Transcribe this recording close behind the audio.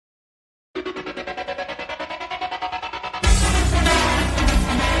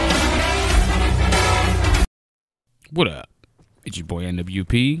What up? It's your boy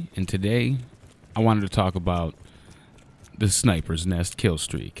NWP, and today I wanted to talk about the Sniper's Nest kill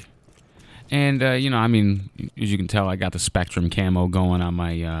streak. And, as you can tell, I got the Spectrum camo going on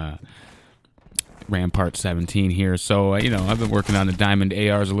my Rampart 17 here. So, I've been working on the Diamond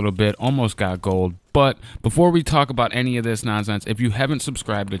ARs a little bit, almost got gold. But before we talk about any of this nonsense, if you haven't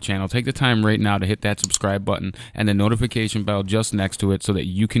subscribed to the channel, take the time right now to hit that subscribe button and the notification bell just next to it so that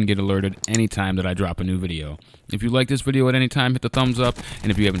you can get alerted anytime that I drop a new video. If you like this video at any time, hit the thumbs up.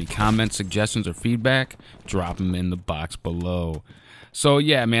 And if you have any comments, suggestions, or feedback, drop them in the box below. So,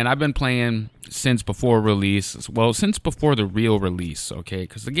 yeah, man, I've been playing since before release. Well, since before the real release, okay?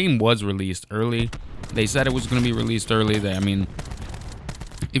 Because the game was released early. They said it was going to be released early.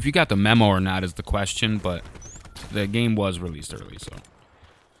 If you got the memo or not is the question, but the game was released early, so.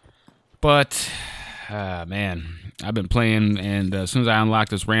 But, man, I've been playing, and as soon as I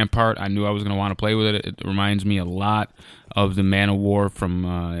unlocked this Rampart, I knew I was going to want to play with it. It reminds me a lot of the Man of War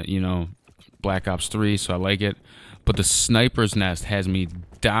from, Black Ops 3, so I like it. But the Sniper's Nest has me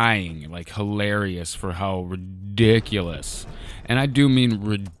dying, like hilarious for how ridiculous, and I do mean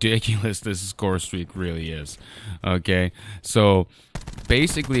ridiculous, this Scorestreak really is. Okay, so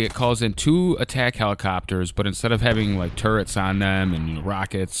basically it calls in 2 attack helicopters, but instead of having like turrets on them and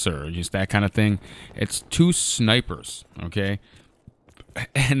rockets or just that kind of thing, it's 2 snipers, okay?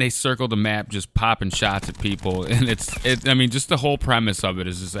 And they circle the map just popping shots at people, and just the whole premise of it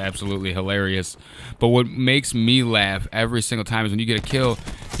is just absolutely hilarious. But what makes me laugh every single time is when you get a kill,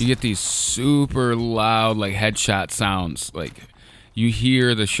 you get these super loud like headshot sounds. Like you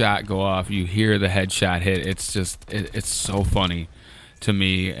hear the shot go off, you hear the headshot hit. It's just it's so funny to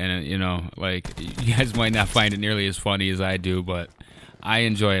me, and you guys might not find it nearly as funny as I do, but I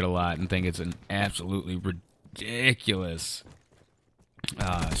enjoy it a lot and think it's an absolutely ridiculous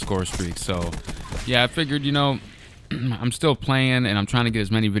score streak. So yeah, I figured, I'm still playing and I'm trying to get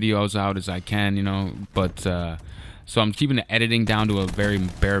as many videos out as I can, but so I'm keeping the editing down to a very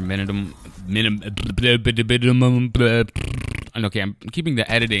bare minimum. Okay, I'm keeping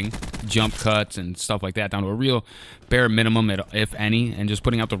the editing, jump cuts and stuff like that down to a real bare minimum, if any, and just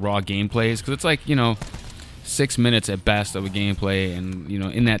putting out the raw gameplays, because it's like 6 minutes at best of a gameplay, and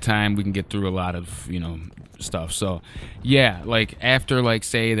in that time we can get through a lot of stuff. So yeah, like after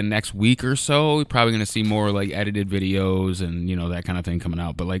say the next week or so, we're probably gonna see more like edited videos and that kind of thing coming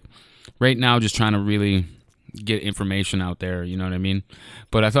out. But like right now, just trying to really get information out there, you know what I mean?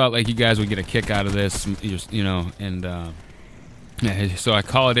 But I thought like you guys would get a kick out of this, and so I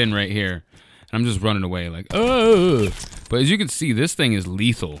call it in right here. I'm just running away like, oh! But as you can see, this thing is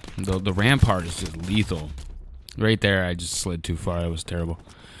lethal. The Rampart is just lethal. Right there, I just slid too far. That was terrible.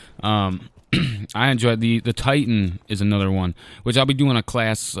 I enjoyed the Titan is another one, which I'll be doing a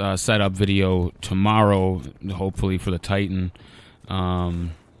class setup video tomorrow, hopefully for the Titan,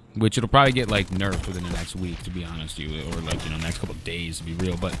 which it'll probably get like nerfed within the next week, to be honest with you, or next couple of days to be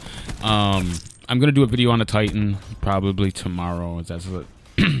real. But I'm gonna do a video on the Titan probably tomorrow. That's what.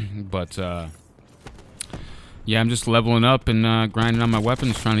 But yeah, I'm just leveling up and grinding on my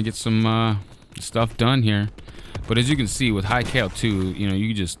weapons, trying to get some stuff done here. But as you can see, with high cal 2,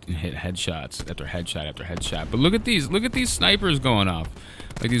 you just hit headshots after headshot after headshot. But look at these snipers going off,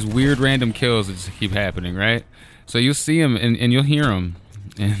 like these weird random kills that just keep happening, right? So you'll see them and you'll hear them,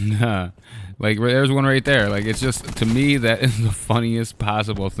 and like there's one right there. Like it's just, to me, that is the funniest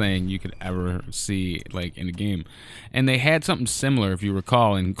possible thing you could ever see like in a game. And they had something similar, if you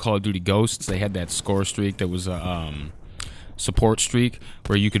recall, in Call of Duty Ghosts. They had that score streak that was support streak,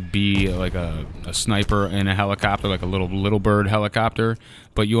 where you could be like a sniper in a helicopter, like a little bird helicopter,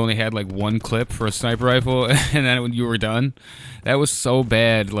 but you only had like 1 clip for a sniper rifle, and then when you were done. That was so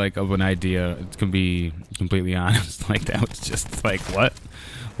bad, like, of an idea, to be completely honest. Like, that was just like, what?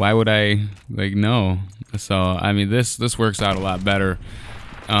 Why would I, like, no? So I mean, this works out a lot better.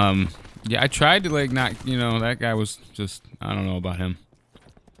 Yeah, I tried to like not, that guy was just, I don't know about him.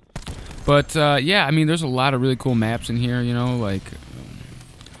 But, yeah, I mean, there's a lot of really cool maps in here, like,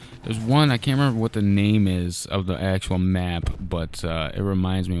 there's one, I can't remember what the name is of the actual map, but it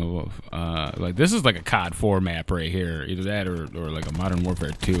reminds me of, like, this is like a COD 4 map right here, either that or like a Modern Warfare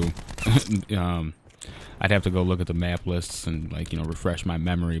 2. I'd have to go look at the map lists and, like, refresh my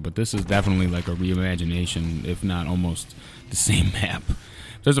memory, but this is definitely like a reimagination, if not almost the same map.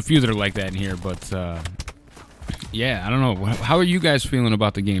 There's a few that are like that in here, but, yeah, I don't know. How are you guys feeling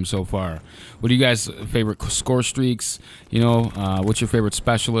about the game so far? What are you guys' favorite score streaks? What's your favorite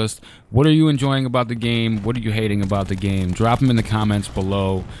specialist? What are you enjoying about the game? What are you hating about the game? Drop them in the comments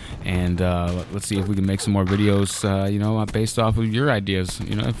below, and let's see if we can make some more videos, based off of your ideas,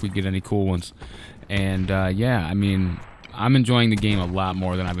 if we get any cool ones. And yeah, I mean, I'm enjoying the game a lot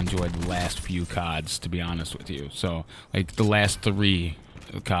more than I've enjoyed the last few CODs, to be honest with you. So, like, the last 3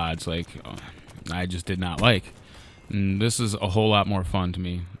 CODs, like, I just did not like. And this is a whole lot more fun to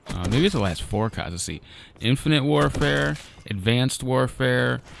me. Maybe it's the last 4 CODs. Let's see. Infinite Warfare, Advanced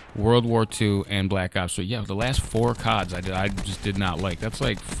Warfare, World War II, and Black Ops 3. Yeah, the last 4 CODs I just did not like. That's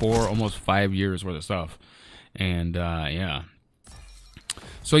like 4, almost 5 years worth of stuff. And, yeah.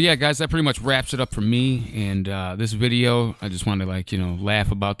 So yeah, guys, that pretty much wraps it up for me. And this video, I just wanted to, like, you know,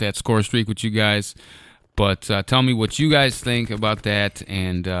 laugh about that score streak with you guys. But tell me what you guys think about that,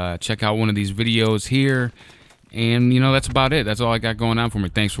 and check out one of these videos here. And, you know, that's about it. That's all I got going on for me.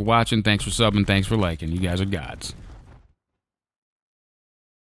 Thanks for watching, thanks for subbing, thanks for liking. You guys are gods.